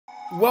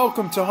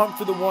Welcome to Hunt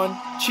for the One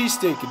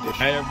Cheesesteak Edition.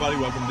 Hey everybody,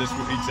 welcome to this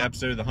week's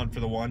episode of the Hunt for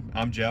the One.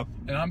 I'm Joe.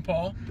 And I'm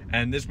Paul.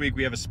 And this week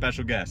we have a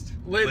special guest,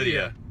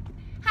 Lydia.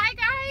 Hi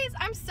guys,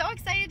 I'm so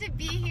excited to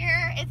be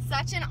here. It's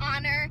such an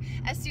honor.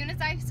 As soon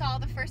as I saw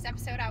the first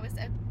episode, I was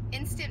an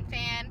instant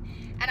fan,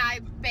 and I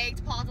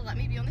begged Paul to let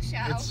me be on the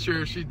show. It's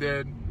true, she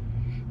did.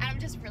 And I'm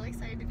just really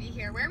excited to be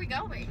here. Where are we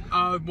going?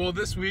 Well,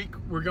 this week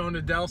we're going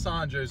to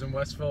Dalessandro's in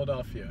West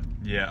Philadelphia.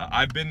 Yeah,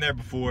 I've been there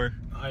before.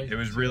 It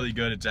was really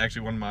good. It's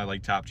actually one of my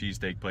top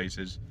cheesesteak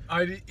places.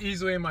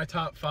 Easily in my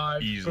top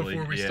 5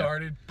 before we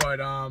started. But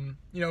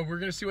you know, we're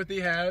gonna see what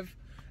they have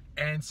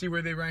and see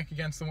where they rank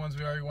against the ones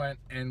we already went.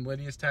 And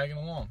Lydia's tagging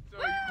along.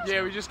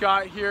 Yeah, we just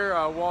got here,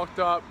 walked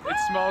up. It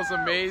smells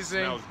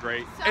amazing. It smells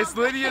great. It's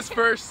Lydia's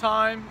first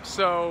time,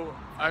 so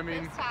I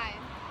mean,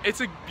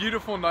 it's a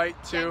beautiful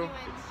night too.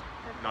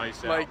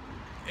 Nice. Like,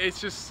 it's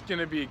just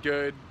gonna be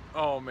good.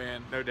 Oh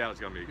man, no doubt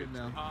it's gonna be good.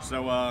 Now.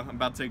 So I'm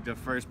about to take the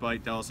first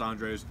bite.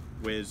 Dalessandros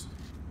whiz.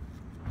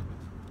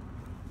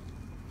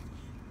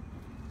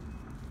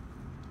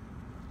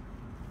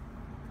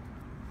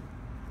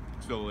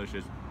 It's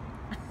delicious.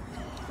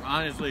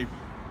 Honestly,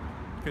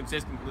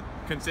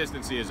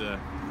 consistency is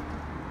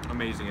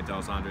amazing at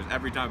Dalessandros.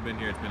 Every time I've been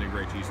here, it's been a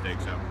great cheesesteak.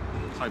 So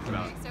hyped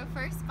about it. So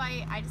first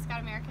bite, I just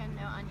got American,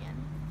 no onion.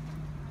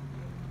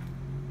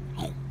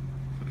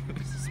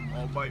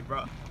 Small bite,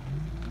 bro.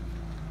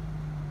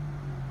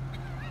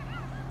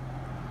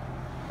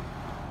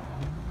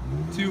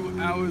 Two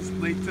hours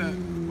later.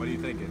 What are you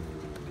thinking?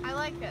 I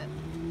like it.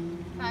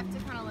 I have to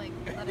kind of like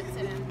let it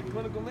sit in.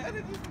 Clinical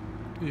method.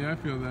 Yeah, I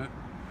feel that.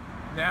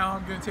 Now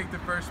I'm gonna take the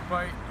first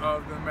bite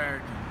of the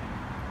American.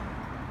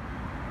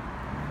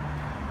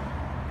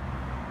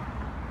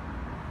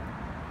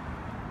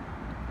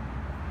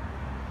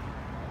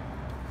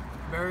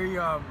 Very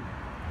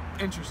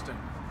interesting.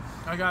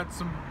 I got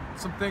some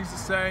things to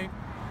say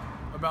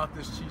about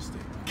this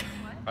cheesesteak.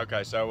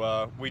 Okay,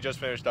 so we just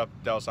finished up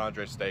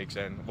Dalessandros steaks,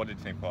 and what did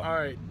you think, Paul? All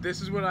right,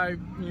 this is what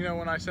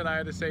when I said I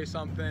had to say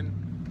something,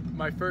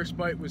 my first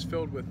bite was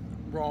filled with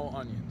raw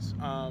onions.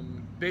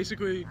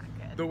 Basically,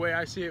 the way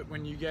I see it,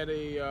 when you get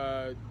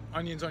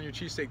onions on your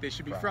cheesesteak, they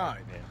should be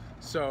fried. Yeah.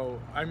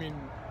 So, I mean,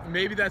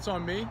 maybe that's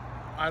on me.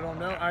 I don't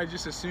know. I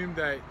just assumed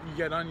that you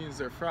get onions,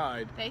 they're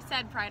fried. They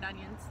said fried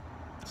onions.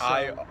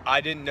 So,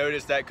 I didn't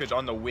notice that because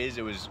on the whiz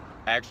it was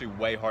actually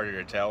way harder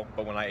to tell,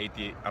 but when I ate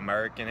the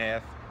American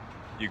half,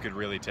 you could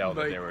really tell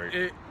that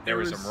there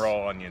were some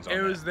raw onions on it.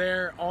 It was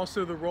there.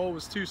 Also, the roll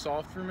was too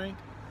soft for me.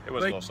 It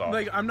was a little soft.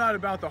 Like, I'm not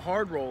about the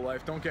hard roll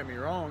life, don't get me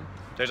wrong.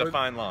 There's a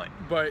fine line.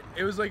 But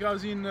it was like I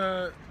was eating,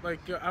 I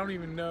don't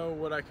even know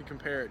what I could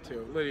compare it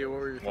to. Lydia, what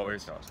were your thoughts? What were your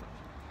thoughts?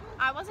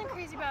 I wasn't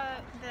crazy about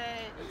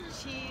the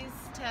cheese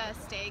to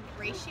steak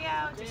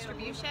ratio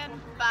distribution,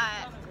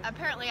 but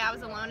apparently I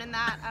was alone in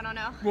that. I don't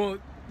know. Well,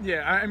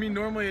 yeah, I mean,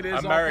 normally it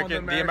is The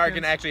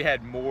American actually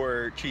had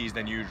more cheese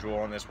than usual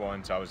on this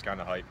one, so I was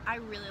kind of hyped. I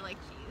really like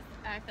cheese,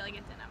 and I feel like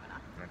it didn't have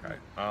enough.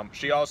 Okay.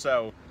 She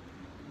also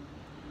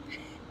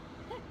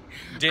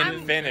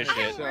didn't finish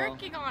it. I'm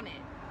working on it.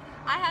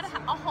 I had a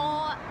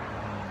whole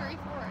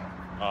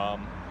 3/4.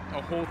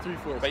 A whole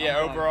 3/4. But yeah,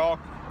 overall,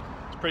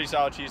 it's a pretty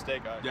solid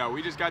cheesesteak. Yeah,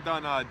 we just got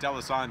done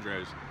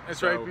Dalessandros.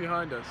 It's right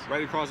behind us.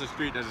 Right across the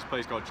street, there's this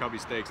place called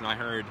Chubbys Cheesesteaks, and I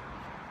heard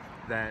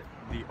that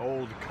the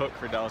old cook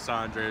for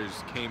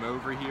Dalessandros came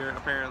over here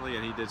apparently,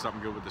 and he did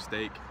something good with the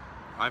steak.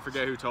 I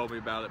forget who told me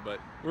about it, but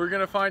we're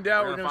gonna find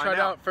out. We're gonna try it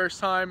out first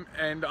time,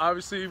 and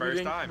obviously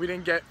we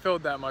didn't get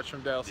filled that much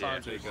from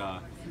Dalessandros. Yeah,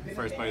 take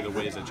first bite of the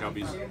whiz at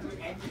Chubbys.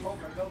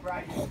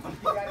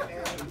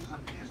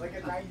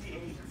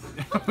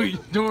 We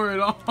tore it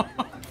off.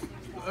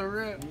 A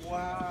rip.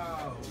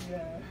 Wow.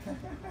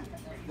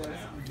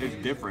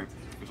 It's different.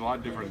 It's a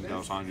lot different than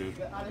Dalessandros.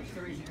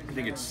 I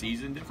think it's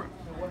seasoned different,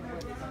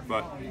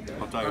 but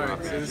I'll tell you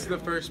what. So this is the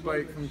first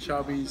bite from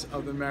Chubbys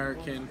of the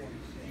American,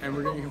 and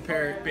we're going to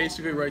compare it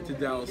basically right to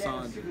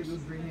Dalessandros.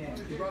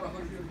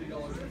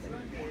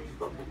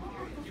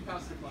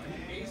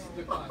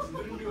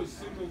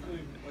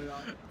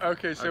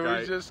 Okay, so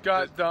we just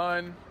got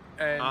done,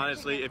 and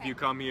honestly, if you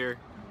come here,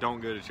 don't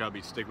go to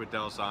Chubbys. Stick with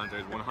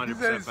Dalessandros. 100%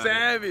 better.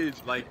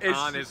 Savage. Like,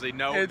 honestly,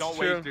 don't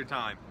waste your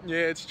time. Yeah,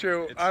 it's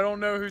true. I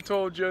don't know who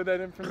told Joe that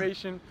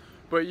information,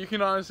 but you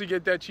can honestly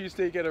get that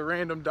cheesesteak at a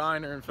random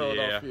diner in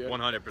Philadelphia. Yeah,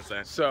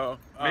 100%. So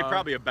maybe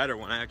probably a better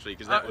one actually,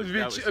 because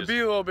it'd be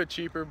a little bit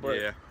cheaper,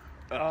 but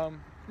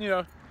you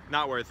know,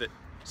 not worth it.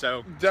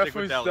 So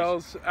definitely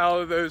sells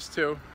out of those two.